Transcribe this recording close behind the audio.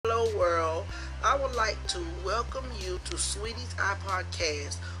I would like to welcome you to Sweetie's Eye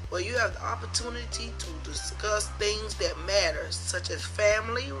Podcast, where you have the opportunity to discuss things that matter, such as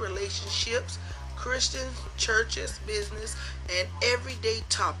family, relationships, Christians, churches, business, and everyday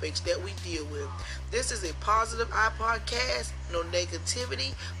topics that we deal with. This is a positive eye podcast, no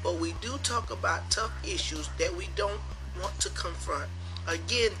negativity, but we do talk about tough issues that we don't want to confront.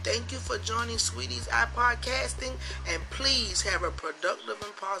 Again, thank you for joining Sweetie's Eye Podcasting, and please have a productive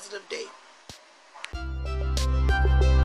and positive day.